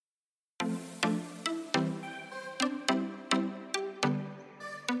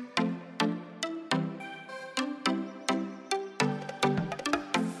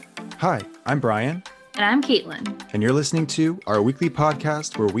Hi, I'm Brian. And I'm Caitlin. And you're listening to our weekly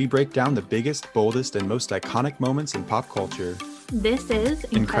podcast where we break down the biggest, boldest, and most iconic moments in pop culture. This is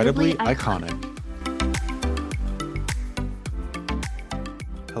Incredibly Iconic.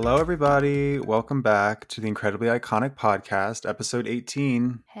 Hello, everybody. Welcome back to the Incredibly Iconic podcast, episode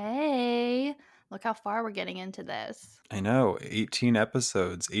 18. Hey, look how far we're getting into this. I know, 18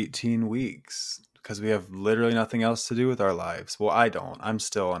 episodes, 18 weeks. Because we have literally nothing else to do with our lives. Well, I don't. I'm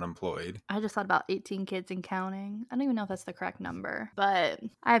still unemployed. I just thought about 18 kids and counting. I don't even know if that's the correct number. But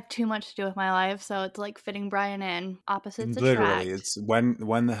I have too much to do with my life, so it's like fitting Brian in. Opposites attract. Literally, it's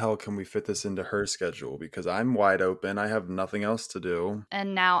when the hell can we fit this into her schedule? Because I'm wide open. I have nothing else to do.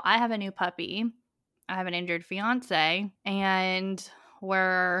 And now I have a new puppy. I have an injured fiance. And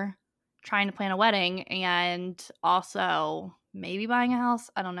we're trying to plan a wedding and also maybe buying a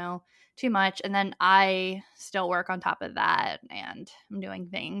house. I don't know. Too much. And then I still work on top of that and I'm doing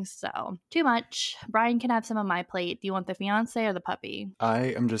things. So too much. Brian can have some of my plate. Do you want the fiance or the puppy?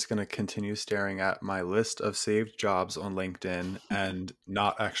 I am just going to continue staring at my list of saved jobs on LinkedIn and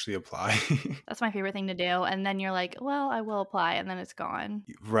not actually apply. That's my favorite thing to do. And then you're like, well, I will apply. And then it's gone.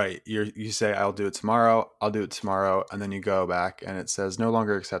 Right. You say, I'll do it tomorrow. I'll do it tomorrow. And then you go back and it says no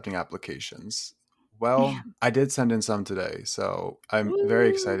longer accepting applications. Well, I did send in some today, so I'm very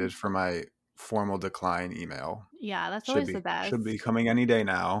excited for my formal decline email. Yeah, that's always the best. Should be coming any day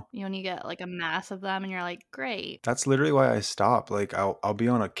now. You know, when you get like a mass of them and you're like, great. That's literally why I stop. Like I'll be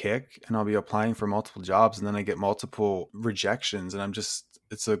on a kick and I'll be applying for multiple jobs and then I get multiple rejections and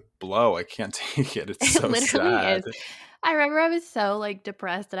it's a blow. I can't take it. It's so sad. Is. I remember I was so like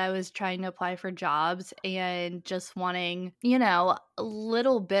depressed that I was trying to apply for jobs and just wanting, you know, a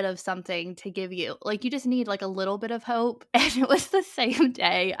little bit of something to give you. Like you just need like a little bit of hope. And it was the same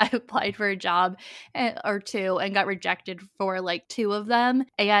day I applied for a job or two and got rejected for like two of them.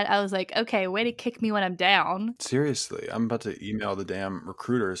 And I was like, okay, way to kick me when I'm down. Seriously, I'm about to email the damn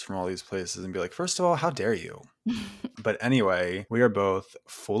recruiters from all these places and be like, first of all, how dare you? But anyway, we are both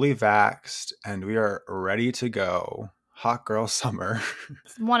fully vaxxed and we are ready to go. Hot girl summer.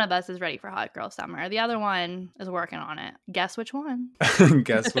 One of us is ready for hot girl summer. The other one is working on it. Guess which one?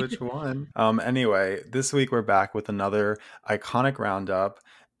 Guess which one? Anyway, this week we're back with another iconic roundup.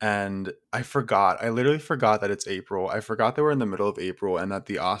 And I literally forgot that it's April. I forgot that we're in the middle of April and that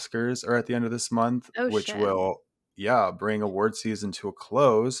the Oscars are at the end of this month, which will bring award season to a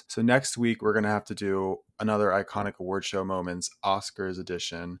close. So next week we're going to have to do another iconic award show moments Oscars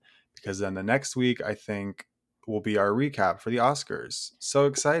edition, because then the next week I think will be our recap for the Oscars. So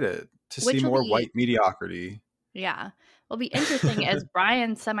excited to see more white mediocrity. Yeah. It'll be interesting as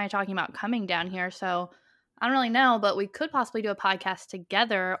Brian's semi-talking about coming down here. So I don't really know, but we could possibly do a podcast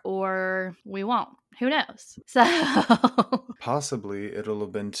together or we won't. Who knows? So possibly it'll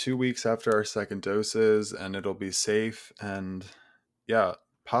have been 2 weeks after our second doses and it'll be safe. And yeah,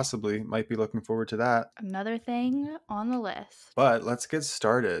 possibly might be looking forward to that. Another thing on the list. But let's get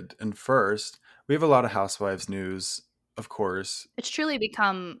started. And first, we have a lot of Housewives news, of course. It's truly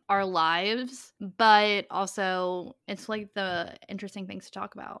become our lives, but also it's like the interesting things to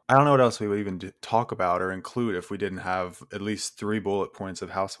talk about. I don't know what else we would even talk about or include if we didn't have at least 3 bullet points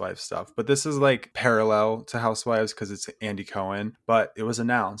of Housewives stuff. But this is like parallel to Housewives because it's Andy Cohen. But it was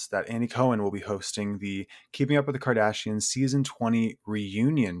announced that Andy Cohen will be hosting the Keeping Up with the Kardashians season 20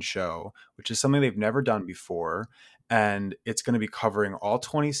 reunion show, which is something they've never done before. And it's going to be covering all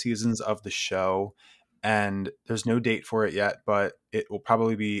 20 seasons of the show. And there's no date for it yet, but it will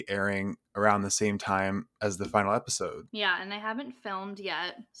probably be airing around the same time as the final episode. Yeah, and they haven't filmed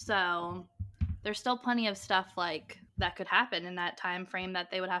yet. So there's still plenty of stuff like that could happen in that time frame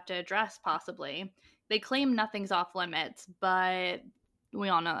that they would have to address possibly. They claim nothing's off limits, but we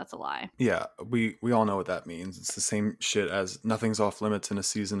all know that's a lie. Yeah, we all know what that means. It's the same shit as nothing's off limits in a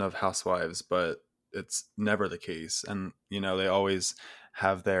season of Housewives, but it's never the case. And, you know, they always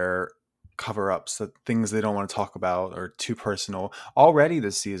have their cover-ups, that things they don't want to talk about or too personal. Already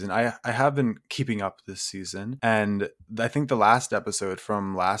this season, I have been keeping up this season, and I think the last episode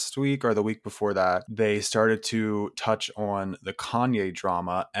from last week or the week before that, they started to touch on the Kanye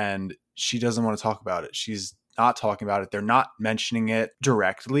drama, and she doesn't want to talk about it. She's not talking about it. They're not mentioning it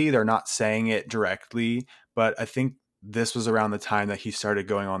directly. They're not saying it directly, but I think this was around the time that he started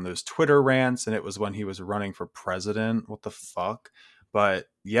going on those Twitter rants, and it was when he was running for president. What the fuck? But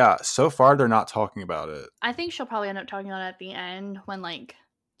yeah, so far they're not talking about it. I think she'll probably end up talking about it at the end when like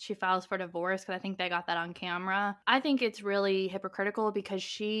she files for divorce, because I think they got that on camera. I think it's really hypocritical because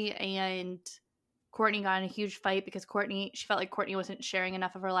she and Kourtney got in a huge fight because she felt like Kourtney wasn't sharing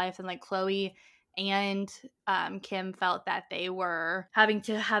enough of her life, and like Khloe and Kim felt that they were having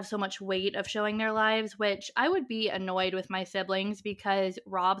to have so much weight of showing their lives, which I would be annoyed with my siblings because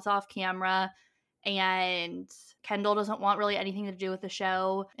Rob's off camera and Kendall doesn't want really anything to do with the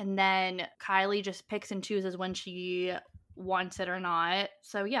show. And then Kylie just picks and chooses when she wants it or not.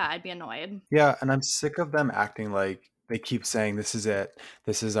 So yeah, I'd be annoyed. Yeah, and I'm sick of them acting like they keep saying this is it.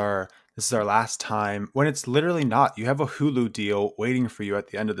 This is our last time when it's literally not. You have a Hulu deal waiting for you at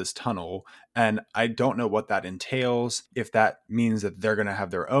the end of this tunnel, and I don't know what that entails. If that means that they're going to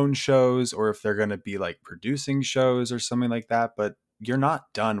have their own shows or if they're going to be like producing shows or something like that, but you're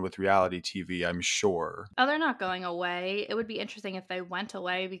not done with reality TV, I'm sure. Oh, they're not going away. It would be interesting if they went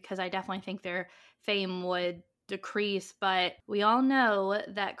away because I definitely think their fame would decrease. But we all know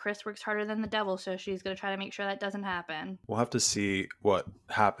that Chris works harder than the devil, so she's going to try to make sure that doesn't happen. We'll have to see what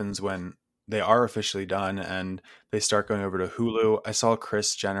happens when they are officially done and they start going over to Hulu. I saw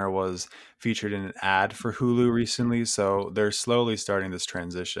Kris Jenner was featured in an ad for Hulu recently, so they're slowly starting this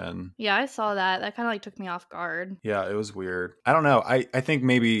transition. Yeah, I saw that. That kind of like took me off guard. Yeah, it was weird. I don't know. I think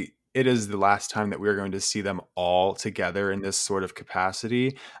maybe it is the last time that we're going to see them all together in this sort of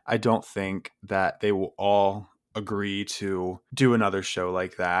capacity. I don't think that they will all agree to do another show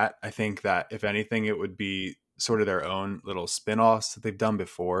like that. I think that if anything, it would be sort of their own little spin-offs that they've done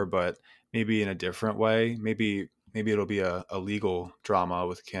before, but maybe in a different way. Maybe it'll be a legal drama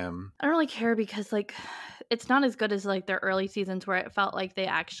with Kim. I don't really care because like it's not as good as like their early seasons where it felt like they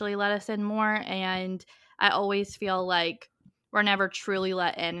actually let us in more, and I always feel like we're never truly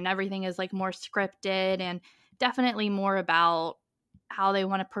let in and everything is like more scripted and definitely more about how they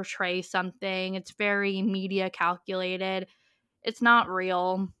want to portray something. It's very media calculated. It's not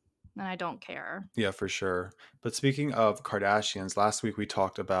real and I don't care. Yeah, for sure. But speaking of Kardashians, last week we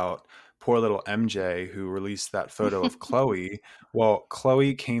talked about poor little MJ who released that photo of Chloe. Well,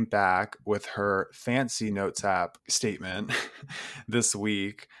 Chloe came back with her Fancy Notes app statement this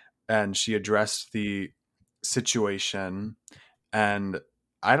week and she addressed the situation. And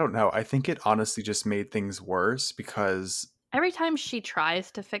I don't know, I think it honestly just made things worse because Every time she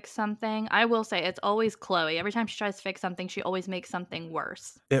tries to fix something, I will say it's always Chloe. Every time she tries to fix something, she always makes something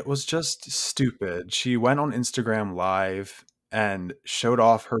worse. it was just stupid. She went on Instagram Live and showed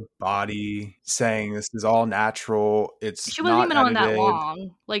off her body, saying this is all natural. It's She wasn't not even on that edited.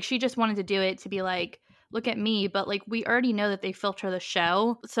 long. Like, she just wanted to do it to be like, look at me. But like, we already know that they filter the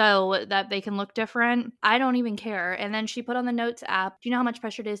show so that they can look different. I don't even care. And then she put on the Notes app. Do you know how much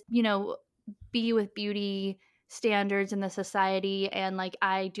pressure it is, be with beauty standards in the society? And like,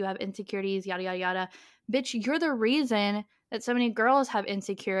 I do have insecurities, yada, yada, yada. Bitch, you're the reason that so many girls have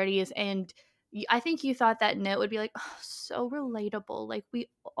insecurities. And I think you thought that note would be like, oh, so relatable. Like, we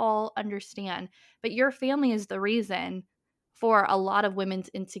all understand. But your family is the reason for a lot of women's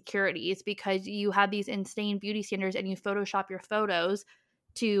insecurities because you have these insane beauty standards and you Photoshop your photos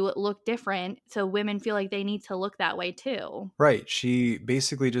to look different. So women feel like they need to look that way too. Right. She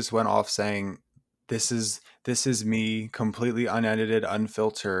basically just went off saying this is me completely unedited,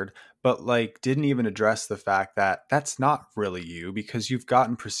 unfiltered, but like didn't even address the fact that that's not really you because you've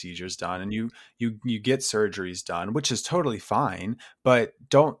gotten procedures done and you get surgeries done, which is totally fine, but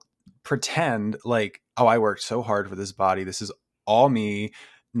don't pretend like, oh, I worked so hard for this body. This is all me,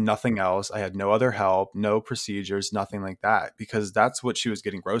 nothing else. I had no other help, no procedures, nothing like that, because that's what she was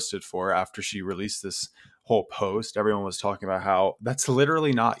getting roasted for after she released this whole post. Everyone was talking about how that's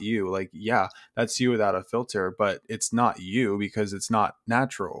literally not you. Like, yeah, that's you without a filter, but it's not you because it's not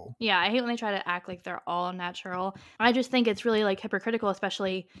natural. Yeah, I hate when they try to act like they're all natural. I just think it's really like hypocritical,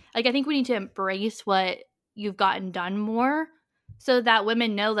 especially like I think we need to embrace what you've gotten done more so that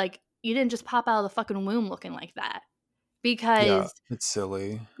women know like you didn't just pop out of the fucking womb looking like that. Yeah, Because it's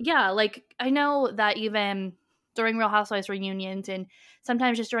silly. yeah, like I know that even during Real Housewives reunions and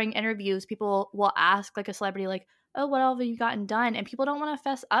sometimes just during interviews, people will ask like a celebrity, like, "Oh, what all have you gotten done?" And people don't want to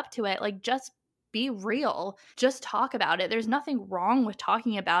fess up to it. Like, just be real. Just talk about it. There's nothing wrong with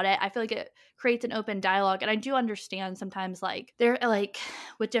talking about it. I feel like it creates an open dialogue, and I do understand sometimes like they're like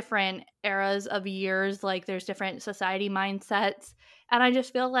with different eras of years, like there's different society mindsets. And I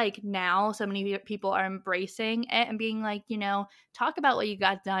just feel like now so many people are embracing it and being like, talk about what you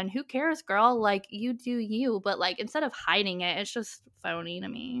got done. Who cares, girl? Like, you do you. But, like, instead of hiding it, it's just phony to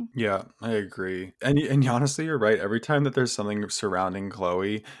me. Yeah, I agree. And honestly, you're right. Every time that there's something surrounding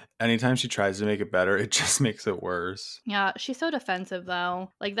Chloe, anytime she tries to make it better, it just makes it worse. Yeah, she's so defensive,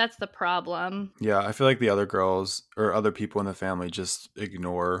 though. Like, that's the problem. Yeah, I feel like the other girls or other people in the family just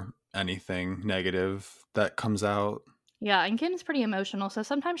ignore anything negative that comes out. Yeah, and Kim's pretty emotional, so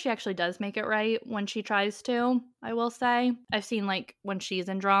sometimes she actually does make it right when she tries to, I will say. I've seen, like, when she's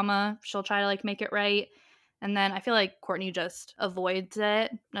in drama, she'll try to, like, make it right, and then I feel like Courtney just avoids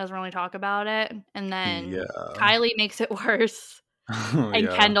it, doesn't really talk about it, and then Yeah. Kylie makes it worse, and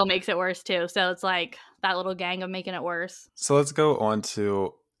Yeah. Kendall makes it worse too, so it's like that little gang of making it worse. So let's go on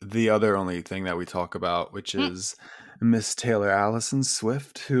to the other only thing that we talk about, which Mm. is Miss Taylor Allison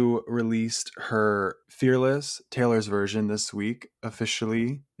Swift, who released her Fearless Taylor's version this week.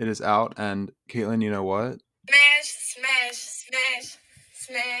 Officially, it is out. And Caitlin, you know what? Smash, smash, smash,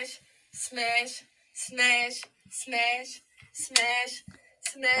 smash, smash, smash, smash, smash,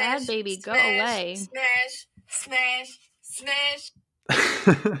 smash, Bad baby, go smash, away. smash, smash,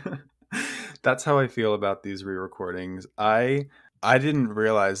 smash. That's how I feel about these re-recordings. I didn't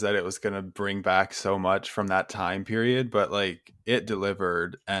realize that it was going to bring back so much from that time period, but like it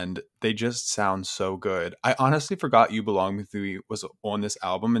delivered and they just sound so good. I honestly forgot You Belong With Me was on this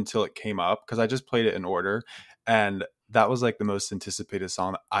album until it came up because I just played it in order, and that was like the most anticipated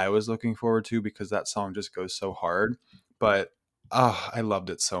song that I was looking forward to because that song just goes so hard. But I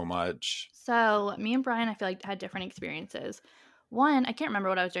loved it so much. So, me and Brian, I feel like had different experiences. One, I can't remember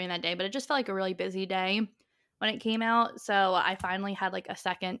what I was doing that day, but it just felt like a really busy day when it came out. So, I finally had like a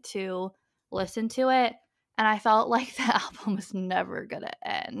second to listen to it. And I felt like the album was never going to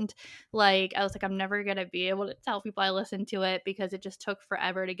end. Like, I was like, I'm never going to be able to tell people I listened to it because it just took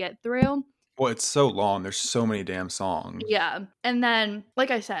forever to get through. Well, it's so long. There's so many damn songs. Yeah. And then, like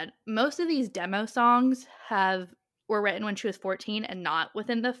I said, most of these demo songs were written when she was 14 and not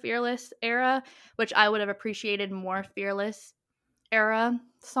within the Fearless era, which I would have appreciated more Fearless era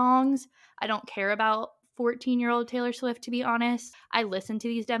songs. I don't care about 14-year-old Taylor Swift, to be honest. I listened to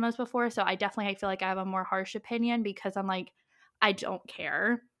these demos before, so I definitely feel like I have a more harsh opinion because I'm like, I don't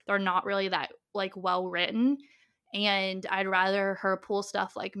care. They're not really that like well written. And I'd rather her pull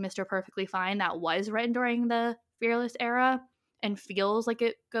stuff like Mr. Perfectly Fine that was written during the Fearless era and feels like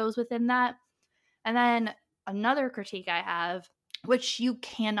it goes within that. And then another critique I have, which you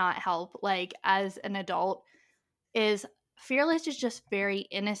cannot help, like as an adult, is Fearless is just very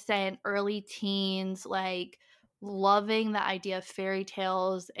innocent, early teens, like loving the idea of fairy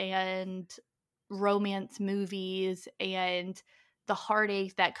tales and romance movies and the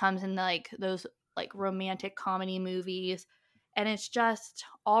heartache that comes in like those like romantic comedy movies. And it's just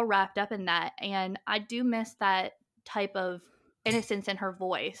all wrapped up in that. And I do miss that type of innocence in her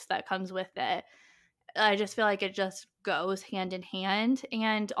voice that comes with it. I just feel like it just goes hand in hand.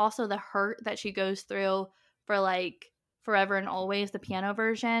 And also the hurt that she goes through for like Forever and Always, the piano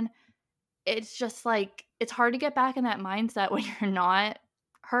version. It's just like, it's hard to get back in that mindset when you're not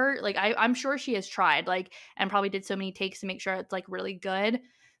hurt. Like, I'm sure she has tried, like, and probably did so many takes to make sure it's like really good.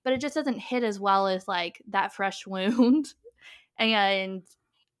 But it just doesn't hit as well as like that fresh wound. And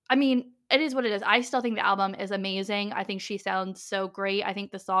I mean, it is what it is. I still think the album is amazing. I think she sounds so great. I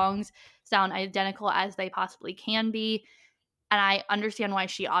think the songs sound identical as they possibly can be. And I understand why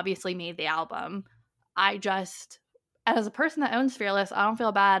she obviously made the album. I just, as a person that owns Fearless, I don't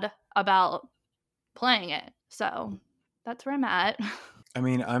feel bad about playing it. So that's where I'm at. I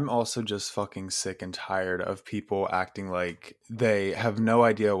mean, I'm also just fucking sick and tired of people acting like they have no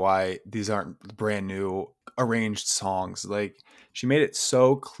idea why these aren't brand new arranged songs. Like, she made it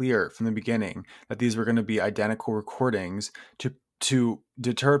so clear from the beginning that these were going to be identical recordings to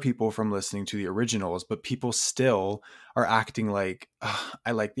deter people from listening to the originals, but people still are acting like, "Ugh,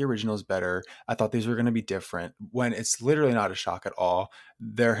 I like the originals better. I thought these were going to be different," when it's literally not a shock at all.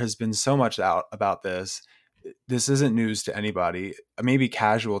 There has been so much out about this isn't news to anybody, maybe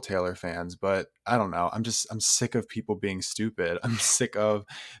casual Taylor fans, but I don't know. I'm sick of people being stupid. I'm sick of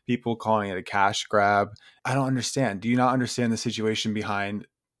people calling it a cash grab. I don't understand. Do you not understand the situation behind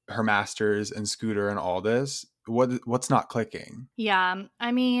her masters and Scooter and all this? What's not clicking? Yeah.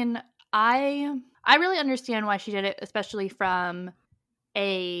 I mean, I really understand why she did it, especially from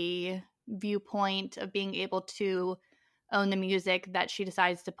a viewpoint of being able to own the music that she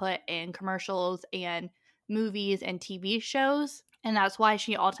decides to put in commercials and movies and TV shows. And that's why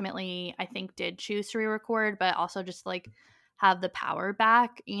she ultimately, I think, did choose to re record, but also just like have the power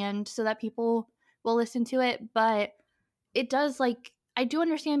back and so that people will listen to it. But it does like, I do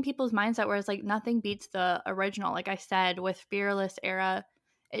understand people's mindset where it's like nothing beats the original. Like I said, with Fearless era,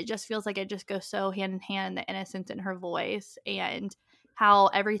 it just feels like it just goes so hand in hand, the innocence in her voice and how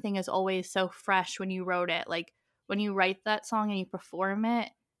everything is always so fresh when you wrote it. Like when you write that song and you perform it,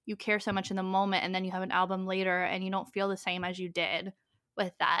 you care so much in the moment, and then you have an album later and you don't feel the same as you did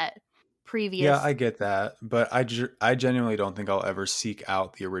with that. previous. Yeah, I get that, but I genuinely don't think I'll ever seek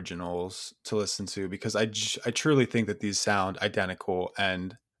out the originals to listen to because I truly think that these sound identical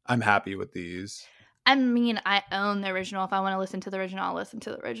and I'm happy with these. I mean, I own the original. If I want to listen to the original, I'll listen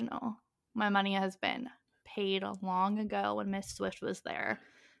to the original. My money has been paid long ago when Miss Swift was there. No,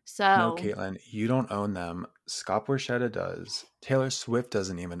 So, Caitlin, you don't own them. Scott Borchetta does. Taylor Swift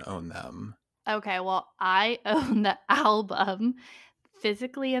doesn't even own them. okay, well, I own the album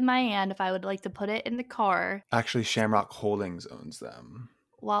physically in my hand if I would like to put it in the car. Actually, Shamrock Holdings owns them.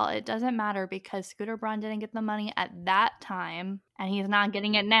 Well, it doesn't matter because Scooter Braun didn't get the money at that time and he's not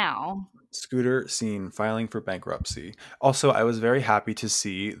getting it now. Scooter seen filing for bankruptcy. Also, I was very happy to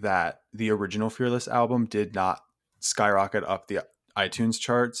see that the original Fearless album did not skyrocket up the iTunes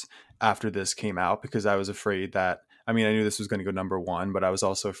charts after this came out because I was afraid that, I mean, I knew this was going to go number one, but I was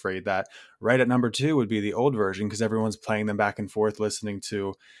also afraid that right at number two would be the old version because everyone's playing them back and forth, listening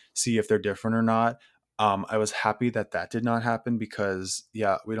to see if they're different or not. I was happy that that did not happen because,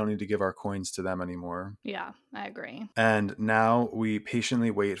 yeah, we don't need to give our coins to them anymore. Yeah, I agree. And now we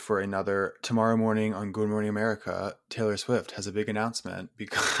patiently wait for another tomorrow morning on Good Morning America. Taylor Swift has a big announcement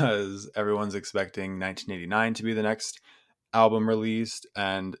because everyone's expecting 1989 to be the next album released.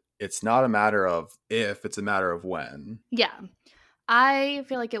 And it's not a matter of if, it's a matter of when. Yeah, I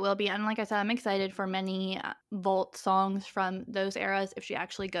feel like it will be. And like I said, I'm excited for many Volt songs from those eras if she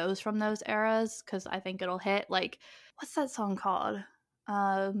actually goes from those eras because I think it'll hit. Like, what's that song called?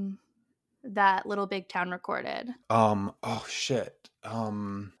 That Little Big Town recorded. Oh shit.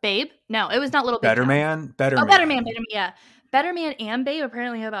 Babe? No, it was not Little Big Better Town. Man? Better Oh, Man. Better Man, yeah. Better Man and Babe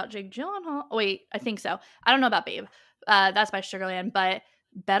apparently about Jake Gyllenhaal. Oh, wait, I think so. I don't know about Babe. That's by Sugarland, but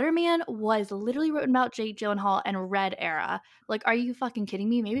Better Man was literally written about Jake Gyllenhaal and Red era. Like, are you fucking kidding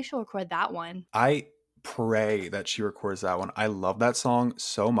me? Maybe she'll record that one. I pray that she records that one. I love that song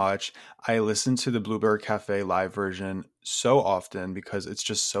so much. I listen to the Bluebird Cafe live version so often because it's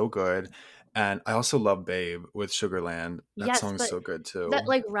just so good. And I also love Babe with Sugarland. That Yes, song's but so good too. that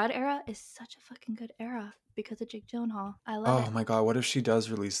like Red era is such a fucking good era because of Jake Gyllenhaal. I love Oh it. my god, what if she does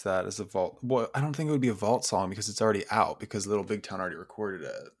release that as a vault? Well, I don't think it would be a vault song because it's already out because Little Big Town already recorded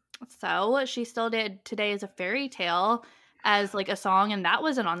it. So she still did Today is a Fairy Tale as like a song, and that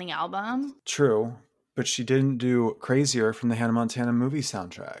wasn't on the album. True, but she didn't do Crazier from the Hannah Montana movie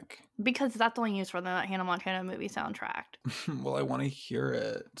soundtrack. Because that's only used for the Hannah Montana movie soundtrack. Well, I want to hear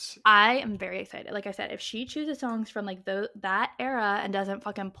it. I am very excited. Like I said, if she chooses songs from like that era and doesn't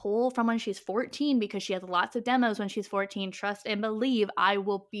fucking pull from when she's 14 because she has lots of demos when she's 14, trust and believe I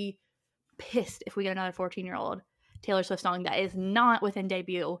will be pissed if we get another 14-year-old Taylor Swift song that is not within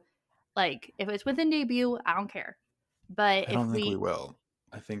debut. Like, if it's within debut, I don't care. But I don't think we will.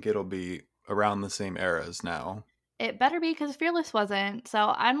 I think it'll be around the same eras now. It better be because Fearless wasn't. So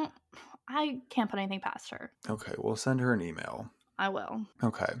I can't put anything past her. Okay, we'll send her an email. I will.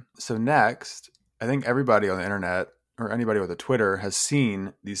 Okay, so next, I think everybody on the internet or anybody with a Twitter has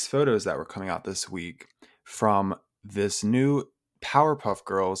seen these photos that were coming out this week from this new Powerpuff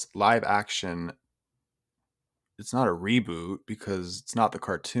Girls live action. It's not a reboot because it's not the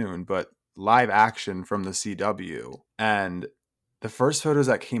cartoon, but live action from the CW. And the first photos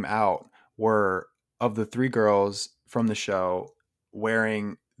that came out were of the three girls from the show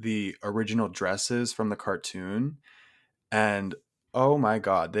wearing the original dresses from the cartoon. And oh my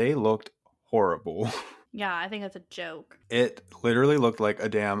god, they looked horrible. Yeah, I think that's a joke. It literally looked like a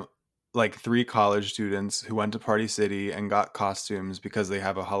damn like three college students who went to Party City and got costumes because they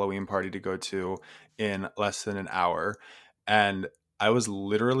have a Halloween party to go to in less than an hour. And I was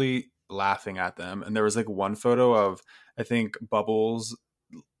literally laughing at them. And there was like one photo of, I think, Bubbles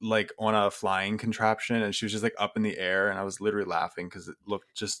like on a flying contraption and she was just like up in the air. And I was literally laughing because it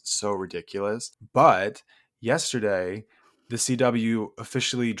looked just so ridiculous. But yesterday, the CW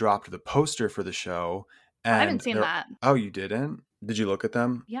officially dropped the poster for the show. And I haven't seen that. Oh, you didn't? Did you look at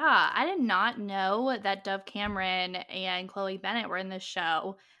them? Yeah, I did not know that Dove Cameron and Chloe Bennett were in this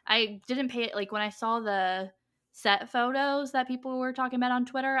show. I didn't pay it, like when I saw the set photos that people were talking about on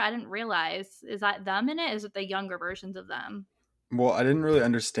Twitter, I didn't realize, is that them in it? Is it the younger versions of them? Well, I didn't really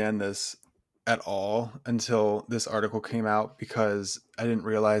understand this at all until this article came out because I didn't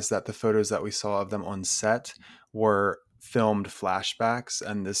realize that the photos that we saw of them on set were filmed flashbacks,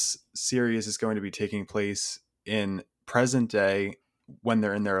 and this series is going to be taking place in present day when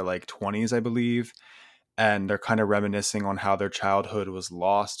they're in their like 20s, I believe, and they're kind of reminiscing on how their childhood was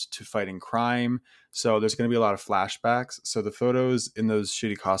lost to fighting crime. So there's going to be a lot of flashbacks. So the photos in those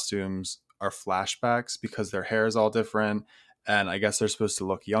shitty costumes are flashbacks because their hair is all different, and I guess they're supposed to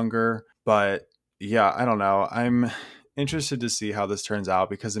look younger. But yeah, I don't know. interested to see how this turns out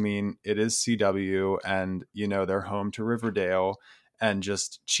because, I mean, it is CW and, you know, they're home to Riverdale and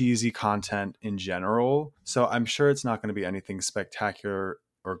just cheesy content in general. So I'm sure it's not going to be anything spectacular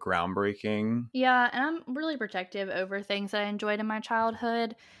or groundbreaking. Yeah, and I'm really protective over things that I enjoyed in my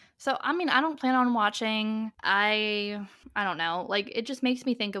childhood. So, I mean, I don't plan on watching. I don't know. Like, it just makes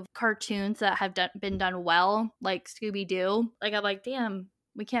me think of cartoons that have been done well, like Scooby-Doo. Like, I'm like, damn,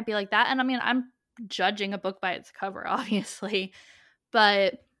 we can't be like that. And I mean, I'm judging a book by its cover, obviously,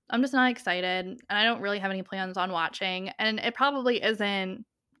 but I'm just not excited. And I don't really have any plans on watching. And it probably isn't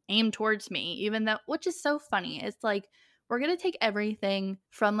aimed towards me, even though, which is so funny. It's like, we're going to take everything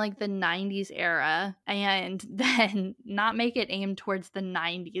from like the 90s era and then not make it aimed towards the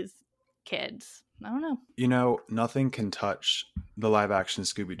 90s kids. I don't know. You know, nothing can touch the live action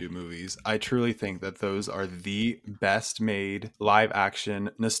Scooby-Doo movies. I truly think that those are the best made live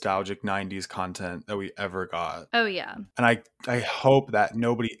action nostalgic 90s content that we ever got. Oh, yeah. And I hope that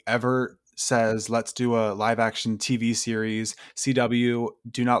nobody ever says, let's do a live action TV series. CW,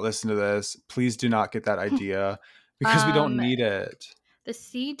 do not listen to this. Please do not get that idea because we don't need it. The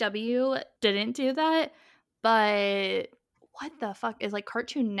CW didn't do that, but what the fuck is like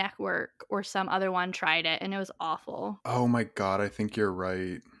Cartoon Network or some other one tried it and it was awful. Oh my God, I think you're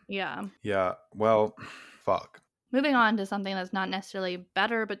right. Yeah. Yeah, well, fuck. Moving on to something that's not necessarily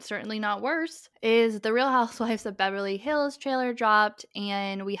better, but certainly not worse, is the Real Housewives of Beverly Hills trailer dropped,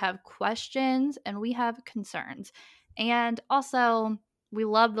 and we have questions and we have concerns. And also, we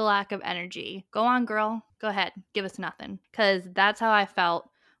love the lack of energy. Go on, girl. Go ahead. Give us nothing. Because that's how I felt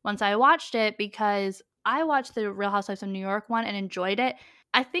once I watched it, because I watched the Real Housewives of New York one and enjoyed it.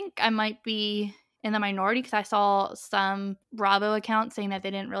 I think I might be in the minority because I saw some Bravo accounts saying that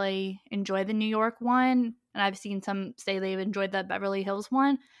they didn't really enjoy the New York one. And I've seen some say they've enjoyed the Beverly Hills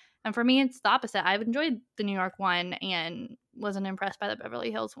one. And for me, it's the opposite. I've enjoyed the New York one and wasn't impressed by the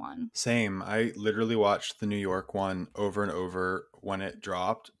Beverly Hills one. Same. I literally watched the New York one over and over when it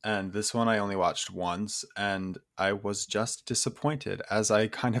dropped. And this one I only watched once. And I was just disappointed, as I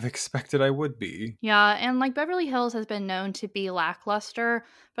kind of expected I would be. Yeah, and like Beverly Hills has been known to be lackluster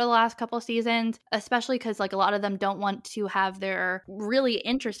for the last couple seasons, especially because like a lot of them don't want to have their really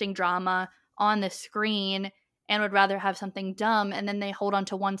interesting drama on the screen and would rather have something dumb, and then they hold on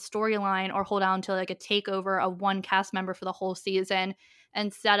to one storyline or hold on to like a takeover of one cast member for the whole season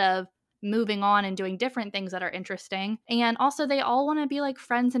instead of moving on and doing different things that are interesting. And also they all want to be like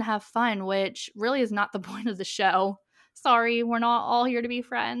friends and have fun, which really is not the point of the show. Sorry, we're not all here to be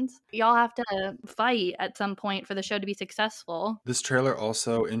friends. Y'all have to fight at some point for the show to be successful. This trailer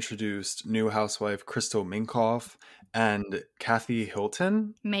also introduced new housewife Crystal Minkoff and Kathy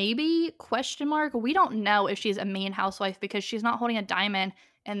Hilton. Maybe, question mark. We don't know if she's a main housewife because she's not holding a diamond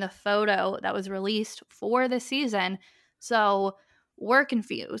in the photo that was released for the season. So we're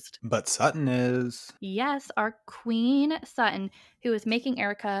confused. But Sutton is. Yes, our queen Sutton, who is making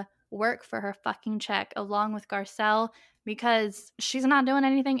Erica work for her fucking check along with Garcelle because she's not doing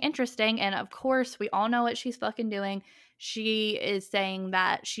anything interesting. And of course, we all know what she's fucking doing. She is saying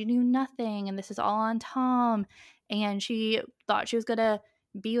that she knew nothing and this is all on Tom. And she thought she was going to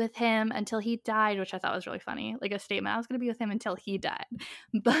be with him until he died, which I thought was really funny. Like a statement, I was going to be with him until he died.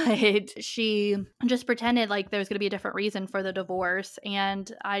 But she just pretended like there was going to be a different reason for the divorce.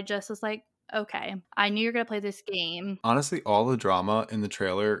 And I just was like, okay, I knew you were going to play this game. Honestly, all the drama in the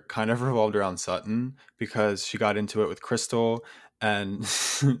trailer kind of revolved around Sutton because she got into it with Crystal and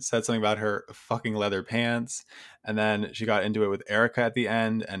said something about her fucking leather pants. And then she got into it with Erica at the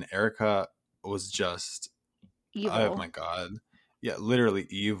end, and Erica was just Evil. Oh my God. Yeah, literally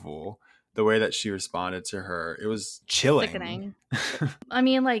evil. The way that she responded to her, it was chilling. Sickening. I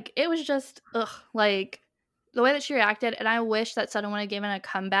mean, like, it was just, like, the way that she reacted, and I wish that Sutton would have given a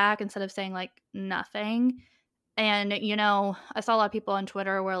comeback instead of saying, like, nothing. And, you know, I saw a lot of people on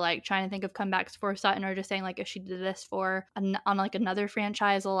Twitter were, like, trying to think of comebacks for Sutton or just saying, like, if she did this for, on, like, another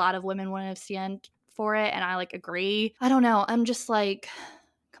franchise, a lot of women wouldn't have stand for it, and I, like, agree. I don't know. I'm just like,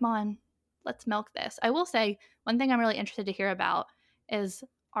 come on, let's milk this. I will say, one thing I'm really interested to hear about is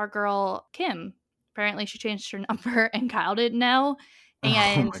our girl, Kim. Apparently, she changed her number, and Kyle didn't know.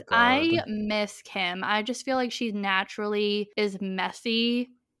 And I miss Kim. I just feel like she naturally is messy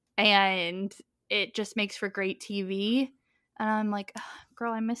and it just makes for great TV. And I'm like,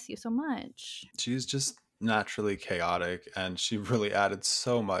 girl, I miss you so much. She's just naturally chaotic and she really added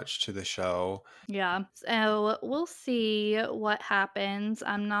so much to the show. Yeah. So we'll see what happens.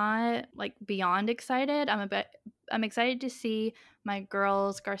 I'm not like beyond excited. I'm excited to see my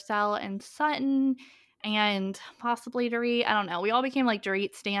girls, Garcelle and Sutton, and possibly Dorit. I don't know. We all became like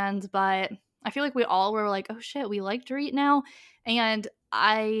Dorit stans, but I feel like we all were like, oh shit, we like Dorit now. And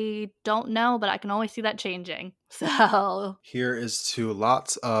I don't know, but I can always see that changing. So Here is to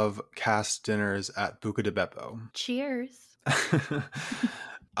lots of cast dinners at Buca de Beppo. cheers.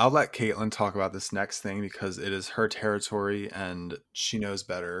 I'll let Caitlin talk about this next thing because it is her territory and she knows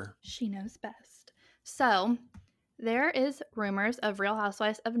better. She knows best. So there is rumors of Real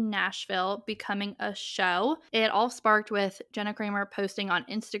Housewives of Nashville becoming a show. It all sparked with Jenna Kramer posting on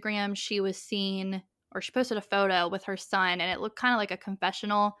Instagram. She was seen, or she posted a photo with her son, and it looked kind of like a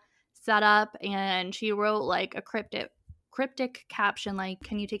confessional setup. And she wrote like a cryptic caption like,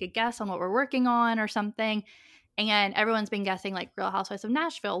 can you take a guess on what we're working on or something? And everyone's been guessing like Real Housewives of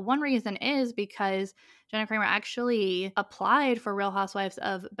Nashville. One reason is because Jenna Kramer actually applied for Real Housewives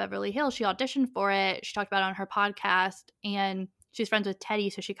of Beverly Hills. She auditioned for it. She talked about it on her podcast, and she's friends with Teddy,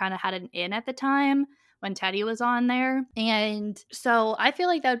 so she kind of had an in at the time when Teddy was on there. And so I feel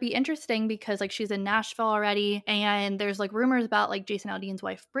like that would be interesting because like she's in Nashville already, and there's like rumors about like Jason Aldean's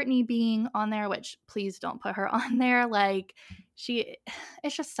wife Brittany being on there, which please don't put her on there. Like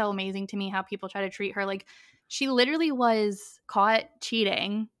it's just so amazing to me how people try to treat her. Like she literally was caught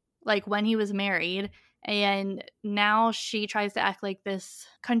cheating like when he was married, and now she tries to act like this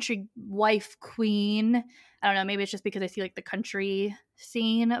country wife queen. I don't know, maybe it's just because I see like the country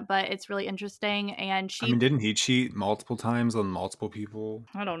scene, but it's really interesting. And I mean, didn't he cheat multiple times on multiple people?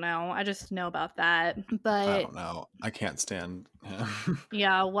 I don't know. I just know about that. But I don't know. I can't stand him.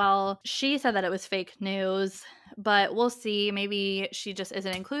 yeah, well, she said that it was fake news, but we'll see. Maybe she just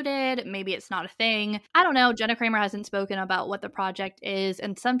isn't included. Maybe it's not a thing. I don't know. Jenna Kramer hasn't spoken about what the project is,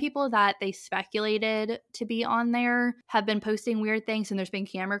 and some people that they speculated to be on there have been posting weird things, and there's been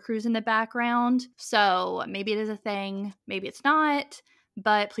camera crews in the background. So maybe it is a thing. Maybe it's not.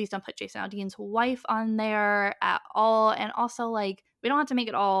 But please don't put Jason Aldean's wife on there at all. And also, like, we don't have to make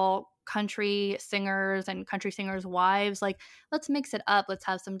it all country singers and country singers' wives. Like, let's mix it up. Let's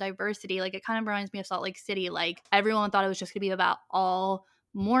have some diversity. Like, it kind of reminds me of Salt Lake City. Like, everyone thought it was just going to be about all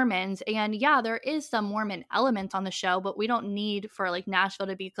Mormons. And yeah, there is some Mormon elements on the show, but we don't need for like Nashville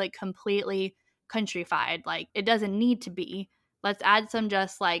to be like completely countryfied. Like, it doesn't need to be. Let's add some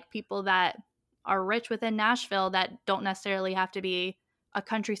just like people that are rich within Nashville that don't necessarily have to be a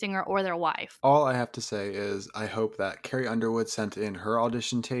country singer or their wife. All I have to say is I hope that Carrie Underwood sent in her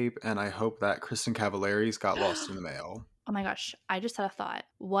audition tape, and I hope that Kristen Cavallari's got lost in the mail. Oh my gosh, I just had a thought.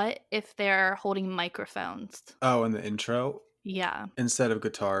 What if they're holding microphones? Oh, in the intro? Yeah. Instead of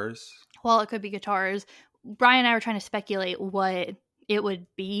guitars? Well, it could be guitars. Brian and I were trying to speculate what it would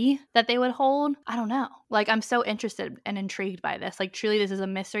be that they would hold. I don't know. Like, I'm so interested and intrigued by this. Like, truly, this is a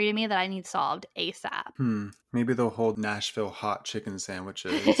mystery to me that I need solved ASAP. Maybe they'll hold Nashville hot chicken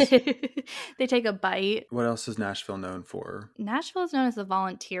sandwiches. They take a bite. What else is Nashville known for? Nashville is known as the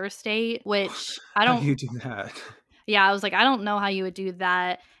volunteer state, which I don't... How do you do that? Yeah, I was like, I don't know how you would do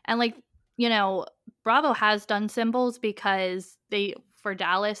that. And like, you know, Bravo has done symbols because for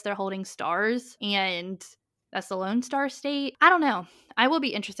Dallas, they're holding stars, and that's the Lone Star State. I don't know. I will be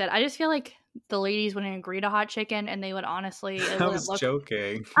interested. I just feel like the ladies wouldn't agree to hot chicken, and they would honestly... I was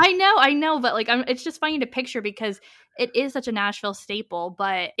joking. I know, but like, it's just funny to picture because it is such a Nashville staple,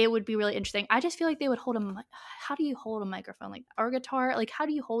 but it would be really interesting. I just feel like they would hold them. How do you hold a microphone? Like, or guitar? Like, how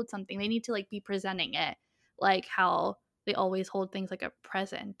do you hold something? They need to like be presenting it like how they always hold things like a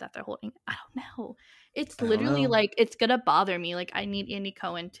present that they're holding. I don't know. It's literally like, it's gonna bother me. Like, I need Andy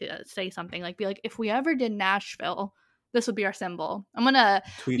Cohen to say something, like, be like, if we ever did Nashville, this would be our symbol. I'm gonna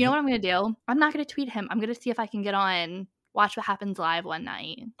tweet him. What I'm gonna do? I'm not gonna tweet him. I'm gonna see if I can get on Watch What Happens Live one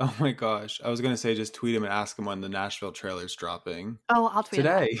night. Oh my gosh. I was gonna say just tweet him and ask him when the Nashville trailer's dropping. Oh, I'll tweet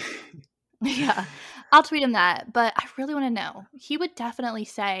today. Yeah, I'll tweet him that. But I really want to know. He would definitely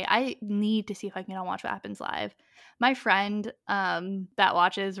say, I need to see if I can get on Watch What Happens Live. My friend that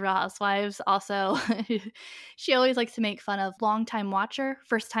watches Real Housewives also, she always likes to make fun of longtime watcher,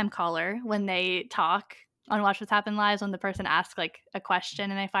 first time caller when they talk on Watch What's Happened Live, when the person asks like a question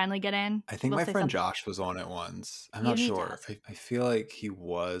and they finally get in. I think my friend Josh was on it once. I'm not sure. I feel like he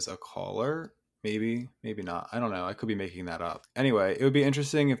was a caller. Maybe not. I don't know. I could be making that up. Anyway, it would be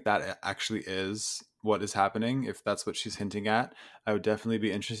interesting if that actually is what is happening, if that's what she's hinting at. I would definitely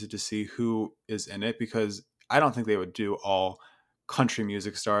be interested to see who is in it, because I don't think they would do all country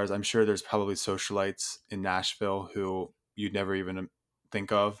music stars. I'm sure there's probably socialites in Nashville who you'd never even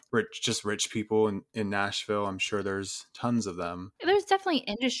think of. Rich people in Nashville. I'm sure there's tons of them. There's definitely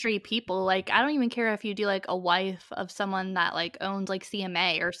industry people. Like, I don't even care if you do like a wife of someone that like owns like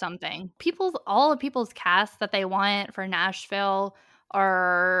CMA or something. All of people's casts that they want for Nashville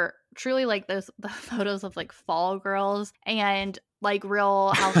are truly like the photos of like fall girls, and like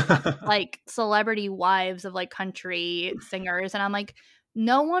real house, like celebrity wives of like country singers. And I'm like,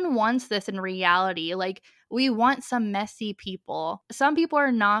 no one wants this in reality. Like, we want some messy people. Some people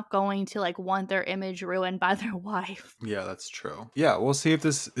are not going to like want their image ruined by their wife. Yeah, that's true. Yeah, we'll see if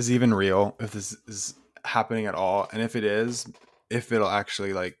this is even real, if this is happening at all, and if it is, if it'll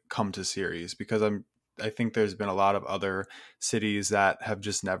actually like come to series, because I think there's been a lot of other cities that have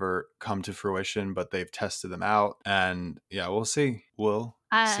just never come to fruition, but they've tested them out, and yeah, we'll see. We'll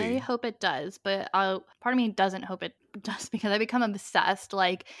I see. hope it does, but part of me doesn't hope it does because I become obsessed.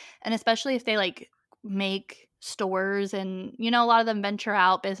 Like, and especially if they like make stores and, you know, a lot of them venture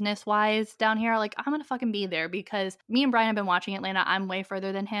out business wise down here. Like, I'm gonna fucking be there because me and Brian have been watching Atlanta. I'm way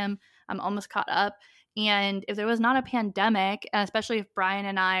further than him. I'm almost caught up. And if there was not a pandemic, and especially if Brian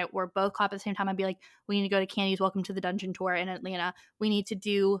and I were both caught up at the same time, I'd be like, we need to go to Candy's Welcome to the Dungeon tour in Atlanta. We need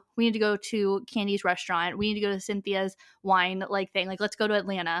to go to Candy's restaurant. We need to go to Cynthia's wine like thing. Like, let's go to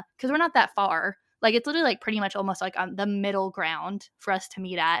Atlanta because we're not that far. Like, it's literally like pretty much almost like on the middle ground for us to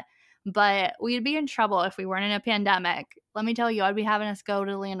meet at. But we'd be in trouble if we weren't in a pandemic. Let me tell you, I'd be having us go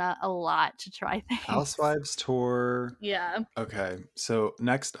to Atlanta a lot to try things. Housewives tour. Yeah. Okay, so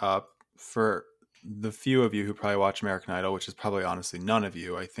next up, for the few of you who probably watch American Idol, which is probably honestly none of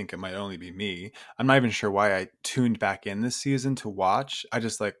you, I think it might only be me. I'm not even sure why I tuned back in this season to watch. I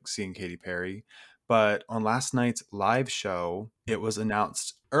just like seeing Katy Perry. But on last night's live show, it was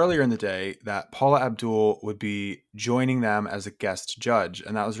announced earlier in the day that Paula Abdul would be joining them as a guest judge.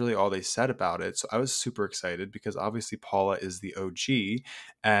 And that was really all they said about it. So I was super excited because obviously Paula is the OG.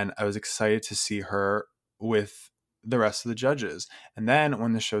 And I was excited to see her with the rest of the judges. And then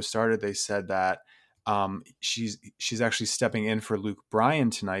when the show started, they said that she's actually stepping in for Luke Bryan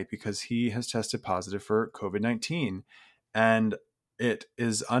tonight because he has tested positive for COVID-19. And it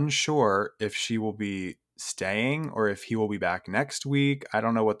is unsure if she will be staying or if he will be back next week. I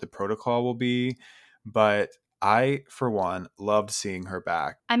don't know what the protocol will be, but I, for one, loved seeing her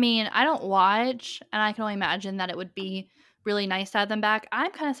back. I mean, I don't watch, and I can only imagine that it would be really nice to have them back.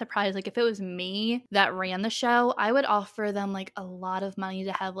 I'm kind of surprised. Like, if it was me that ran the show, I would offer them like a lot of money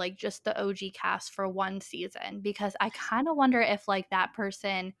to have like just the OG cast for one season because I kind of wonder if like that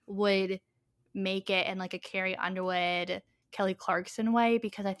person would make it in like a Carrie Underwood, Kelly Clarkson way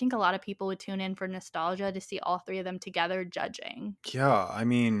because I think a lot of people would tune in for nostalgia to see all three of them together judging. Yeah, I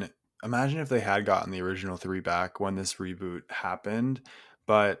mean, imagine if they had gotten the original three back when this reboot happened.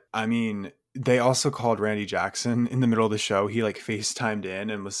 But I mean, they also called Randy Jackson in the middle of the show. He like FaceTimed in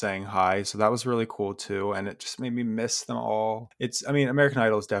and was saying hi. So that was really cool too. And it just made me miss them all. I mean, American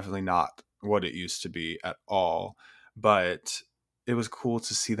Idol is definitely not what it used to be at all. But it was cool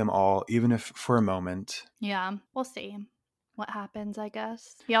to see them all, even if for a moment. Yeah, we'll see what happens, I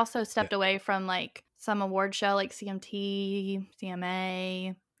guess. He also stepped away from like some award show like CMT,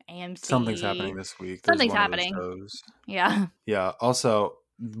 CMA, AMC. Something's happening this week. Something's happening. Yeah. Yeah. Also,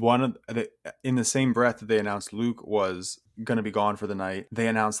 in the same breath that they announced Luke was going to be gone for the night, they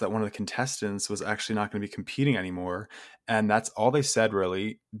announced that one of the contestants was actually not going to be competing anymore. And that's all they said,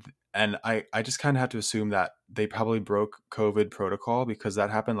 really. And I just kind of have to assume that they probably broke COVID protocol because that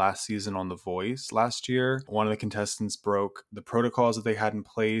happened last season on The Voice last year. One of the contestants broke the protocols that they had in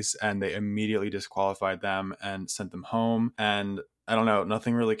place and they immediately disqualified them and sent them home. And I don't know,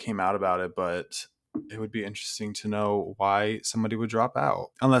 nothing really came out about it, but it would be interesting to know why somebody would drop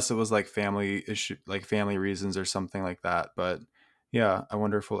out, unless it was like family issue, like family reasons or something like that. But yeah, I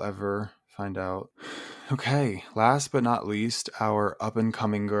wonder if we'll ever find out. Okay, last but not least, our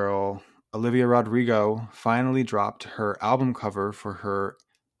up-and-coming girl, Olivia Rodrigo, finally dropped her album cover for her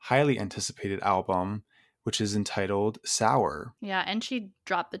highly anticipated album, which is entitled Sour. Yeah, and she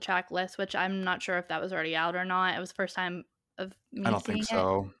dropped the track list, which I'm not sure if that was already out or not. It was the first time of me I don't think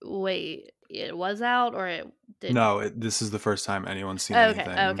so. Wait, it was out or it did? No, this is the first time anyone's seen anything.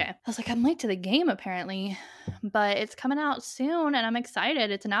 Okay. I was like, I'm late to the game apparently, but it's coming out soon and I'm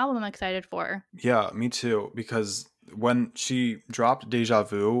excited. It's an album I'm excited for. Yeah, me too, because when she dropped Deja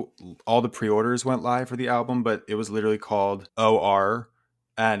Vu, all the pre-orders went live for the album, but it was literally called OR,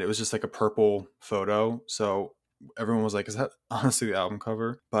 and it was just like a purple photo. So everyone was like, is that honestly the album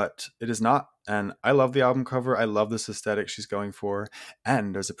cover? But it is not. And I love the album cover. I love this aesthetic she's going for.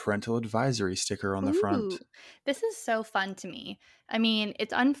 And there's a parental advisory sticker on the front. This is so fun to me. I mean,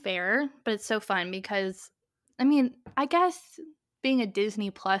 it's unfair, but it's so fun because, I mean, I guess being a Disney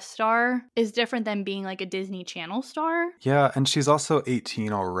Plus star is different than being like a Disney Channel star. Yeah, and she's also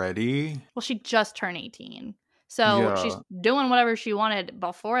 18 already. Well, she just turned 18. So she's doing whatever she wanted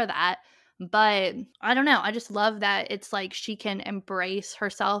before that. But I don't know. I just love that it's like she can embrace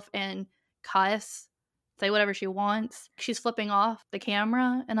herself and cuss say whatever she wants. She's flipping off the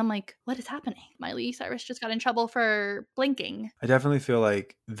camera, and I'm like, what is happening? Miley Cyrus just got in trouble for blinking. I definitely feel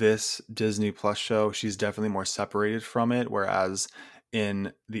like this Disney Plus show, she's definitely more separated from it, whereas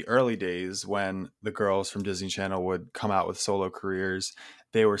in the early days when the girls from Disney Channel would come out with solo careers,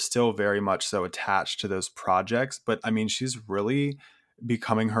 they were still very much so attached to those projects. But I mean, she's really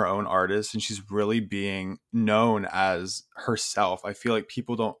becoming her own artist and she's really being known as herself. I feel like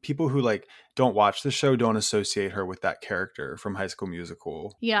people who like don't watch the show don't associate her with that character from High School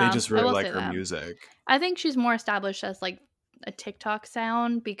Musical. Yeah, They just I really will like say her that. music. I think she's more established as like a TikTok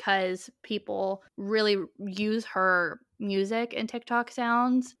sound because people really use her music in TikTok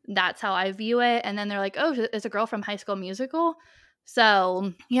sounds. That's how I view it. And then they're like, oh, it's a girl from High School Musical.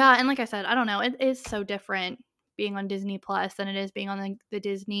 So yeah, and like I said, I don't know. It is so different being on Disney Plus than it is being on the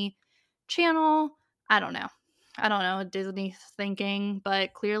Disney Channel. I don't know what Disney's thinking,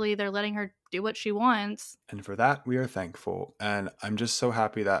 but clearly they're letting her do what she wants. And for that, we are thankful. And I'm just so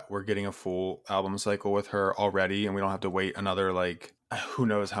happy that we're getting a full album cycle with her already. And we don't have to wait another, like, who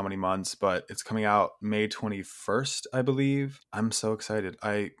knows how many months, but it's coming out May 21st, I believe. I'm so excited.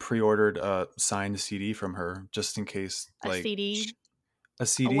 I pre-ordered a signed CD from her just in case. A CD? A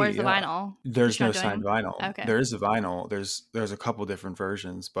CD. Where's the yeah. vinyl? There's You're no not signed doing- vinyl. Okay. There is a vinyl. There's a couple different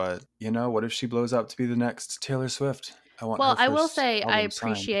versions, but you know, what if she blows up to be the next Taylor Swift? Well, I will first say I album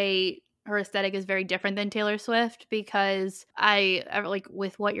signed. appreciate her aesthetic is very different than Taylor Swift because I like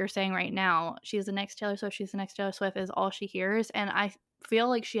with what you're saying right now, she's the next Taylor Swift, she's the next Taylor Swift is all she hears. And I feel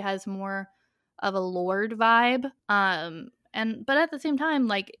like she has more of a Lorde vibe. But at the same time,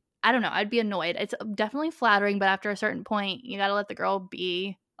 like, I don't know, I'd be annoyed. It's definitely flattering, but after a certain point, you gotta let the girl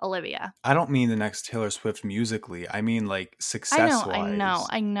be Olivia. I don't mean the next Taylor Swift musically. I mean like success-wise.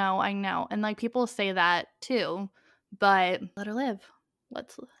 I know. And like people say that too, but let her live.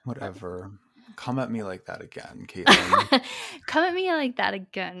 Whatever. Come at me like that again, Caitlin. Come at me like that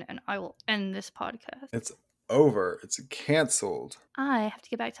again, and I will end this podcast. It's over. It's canceled. I have to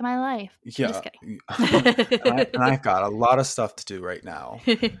get back to my life. Yeah. Just kidding. and I've got a lot of stuff to do right now.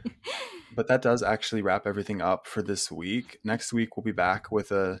 But that does actually wrap everything up for this week. Next week, we'll be back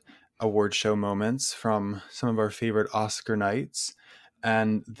with award show moments from some of our favorite Oscar nights.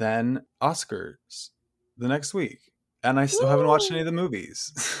 And then Oscars the next week. And I still haven't watched any of the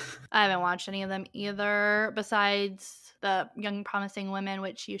movies. I haven't watched any of them either, besides the Young Promising Women,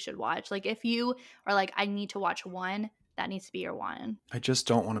 which you should watch. Like, if you are like, I need to watch one, that needs to be your one. I just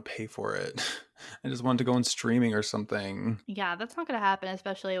don't want to pay for it. I just want to go in streaming or something. Yeah, that's not going to happen,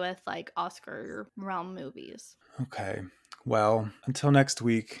 especially with like Oscar realm movies. Okay. Well, until next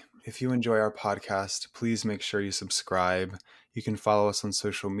week, if you enjoy our podcast, please make sure you subscribe. You can follow us on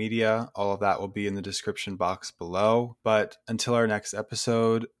social media. All of that will be in the description box below. But until our next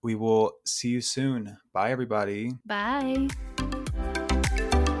episode, we will see you soon. Bye, everybody. Bye.